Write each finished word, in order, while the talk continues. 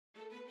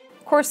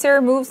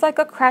Corsair moves like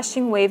a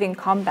crashing wave in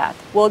combat,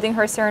 wielding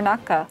her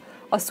Serenaka,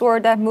 a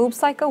sword that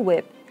moves like a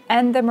whip,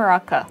 and the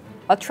Maraca,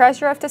 a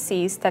treasure of the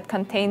seas that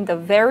contained the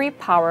very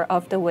power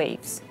of the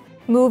waves.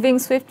 Moving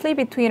swiftly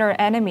between her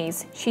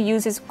enemies, she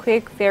uses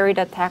quick, varied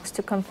attacks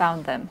to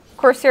confound them.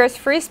 Corsair's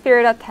free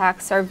spirit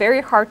attacks are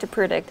very hard to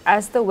predict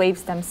as the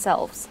waves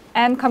themselves,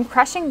 and come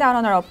crashing down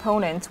on her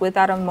opponents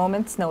without a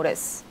moment's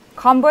notice.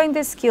 Comboing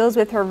these skills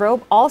with her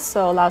robe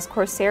also allows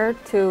Corsair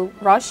to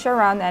rush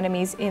around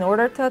enemies in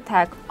order to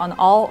attack on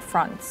all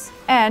fronts,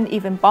 and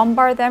even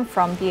bombard them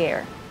from the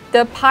air.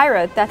 The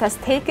pirate that has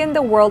taken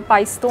the world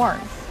by storm.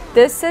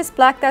 This is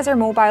Black Desert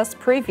Mobile's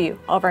preview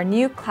of our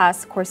new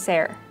class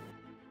Corsair.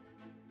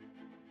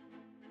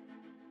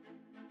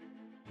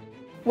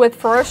 With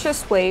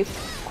Ferocious Wave,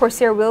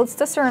 Corsair wields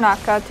the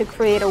Serenaka to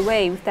create a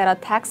wave that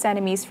attacks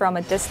enemies from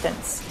a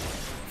distance.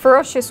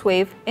 Ferocious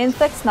Wave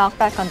inflicts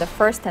knockback on the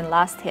first and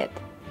last hit.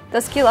 The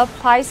skill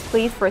applies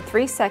bleed for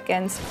 3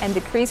 seconds and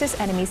decreases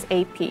enemies'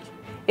 AP.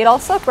 It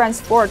also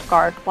grants Forward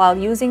Guard while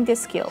using this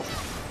skill.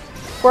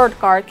 Forward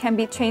Guard can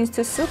be changed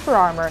to Super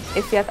Armor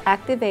if you have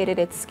activated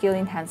its skill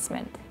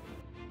enhancement.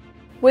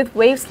 With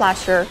Wave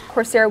Slasher,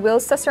 Corsair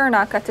wields the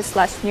Serenaka to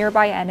slash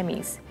nearby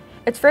enemies.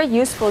 It's very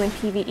useful in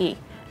PvE,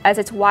 as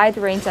its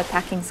wide-range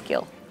attacking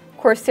skill.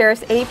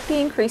 Corsair's AP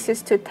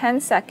increases to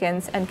 10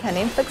 seconds and can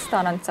inflict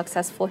stun on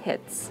successful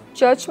hits.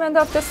 Judgment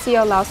of the Sea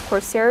allows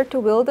Corsair to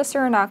wield the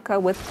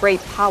Serenaka with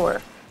great power,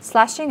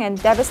 slashing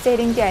and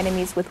devastating the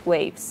enemies with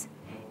waves.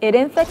 It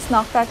inflicts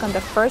knockback on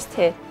the first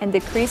hit and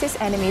decreases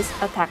enemies'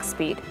 attack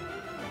speed.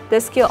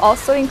 This skill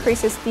also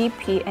increases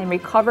DP and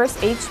recovers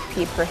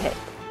HP per hit.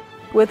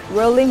 With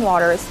Whirling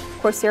Waters,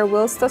 Corsair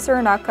wields the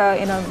Serenaka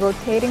in a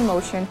rotating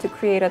motion to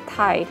create a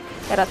tide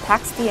that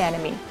attacks the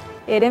enemy.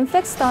 It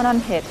inflicts stun on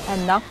hit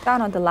and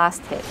knockdown on the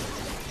last hit.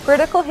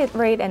 Critical hit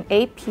rate and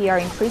AP are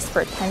increased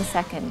for 10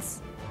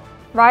 seconds.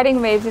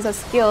 Riding Waves is a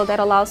skill that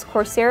allows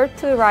Corsair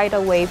to ride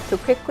a wave to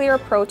quickly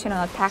approach and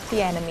attack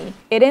the enemy.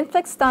 It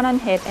inflicts stun on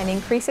hit and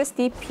increases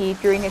DP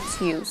during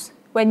its use.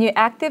 When you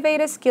activate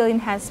a skill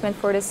enhancement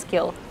for this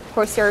skill,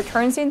 Corsair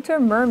turns into a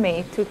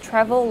mermaid to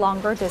travel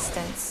longer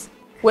distance.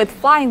 With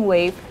Flying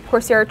Wave,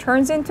 Corsair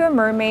turns into a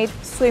mermaid,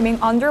 swimming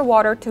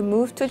underwater to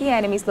move to the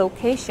enemy's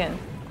location,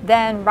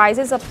 then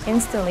rises up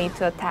instantly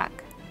to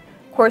attack.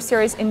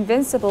 Corsair is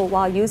invincible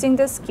while using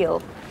this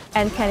skill,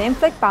 and can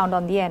inflict bound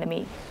on the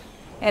enemy.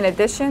 In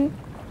addition,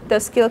 the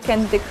skill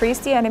can decrease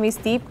the enemy's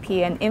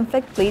DP and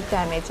inflict bleed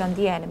damage on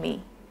the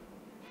enemy.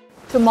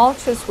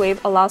 Tumultuous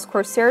Wave allows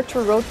Corsair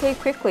to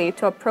rotate quickly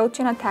to approach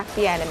and attack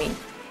the enemy.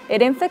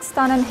 It inflicts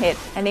stun and hit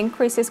and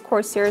increases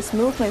Corsair's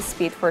movement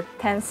speed for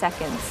 10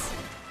 seconds.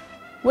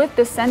 With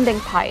Descending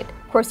Tide,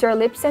 Corsair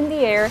leaps in the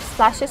air,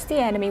 slashes the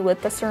enemy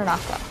with the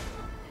Serenaka.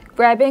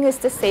 Grabbing is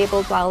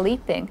disabled while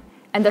leaping,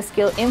 and the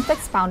skill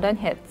inflicts bound on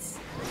hits.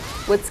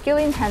 With skill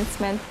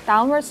enhancement,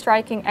 downward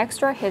striking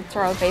extra hits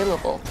are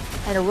available,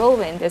 and a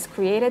whirlwind is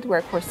created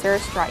where Corsair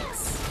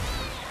strikes.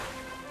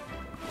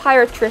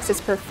 Pirate Tricks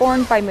is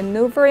performed by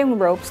maneuvering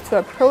ropes to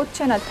approach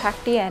and attack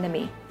the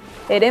enemy.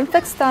 It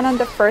inflicts stun on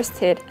the first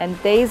hit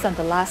and daze on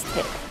the last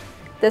hit.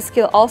 The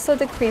skill also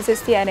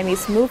decreases the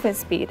enemy's movement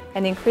speed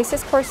and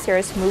increases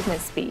Corsair's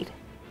movement speed.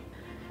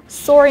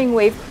 Soaring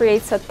Wave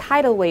creates a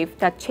tidal wave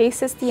that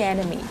chases the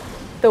enemy.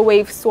 The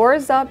wave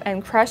soars up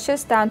and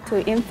crashes down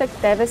to inflict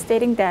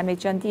devastating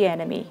damage on the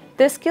enemy.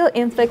 This skill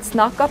inflicts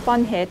knock-up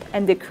on hit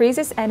and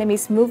decreases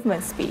enemy's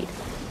movement speed.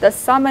 The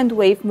Summoned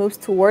Wave moves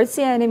towards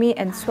the enemy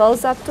and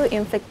swells up to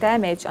inflict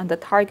damage on the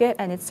target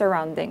and its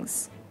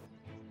surroundings.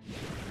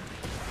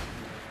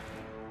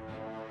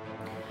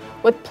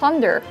 With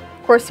Plunder,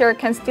 Corsair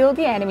can steal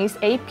the enemy's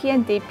AP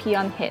and DP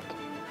on hit.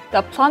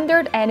 The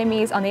plundered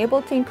enemy is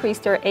unable to increase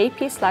their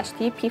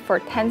AP/DP for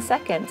 10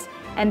 seconds,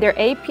 and their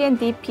AP and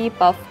DP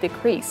buff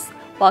decrease,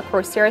 while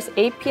Corsair's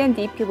AP and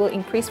DP will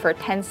increase for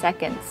 10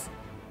 seconds.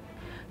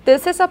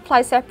 This is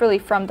applied separately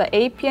from the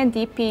AP and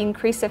DP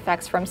increase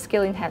effects from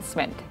skill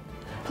enhancement.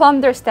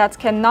 Plunder stats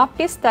cannot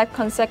be stacked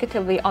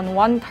consecutively on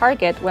one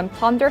target when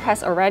Plunder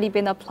has already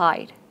been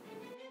applied.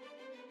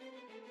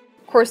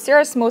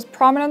 Corsair's most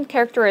prominent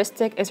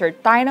characteristic is her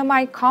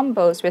dynamite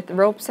combos with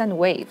ropes and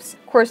waves.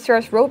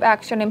 Corsair's rope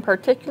action in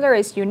particular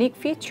is a unique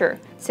feature,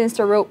 since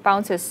the rope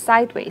bounces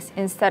sideways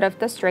instead of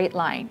the straight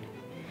line.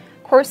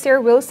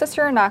 Corsair wields the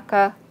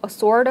Serenaka, a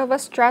sword of a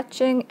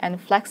stretching and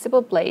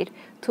flexible blade,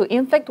 to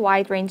inflict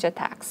wide-range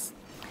attacks.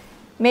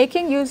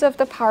 Making use of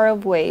the power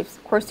of waves,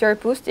 Corsair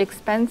boosts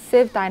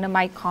expensive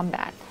dynamite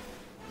combat.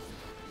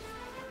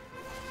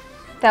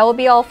 That will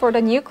be all for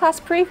the new class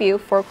preview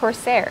for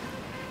Corsair.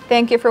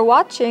 Thank you for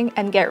watching,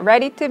 and get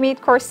ready to meet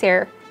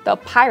Corsair, the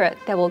pirate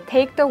that will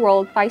take the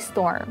world by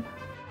storm.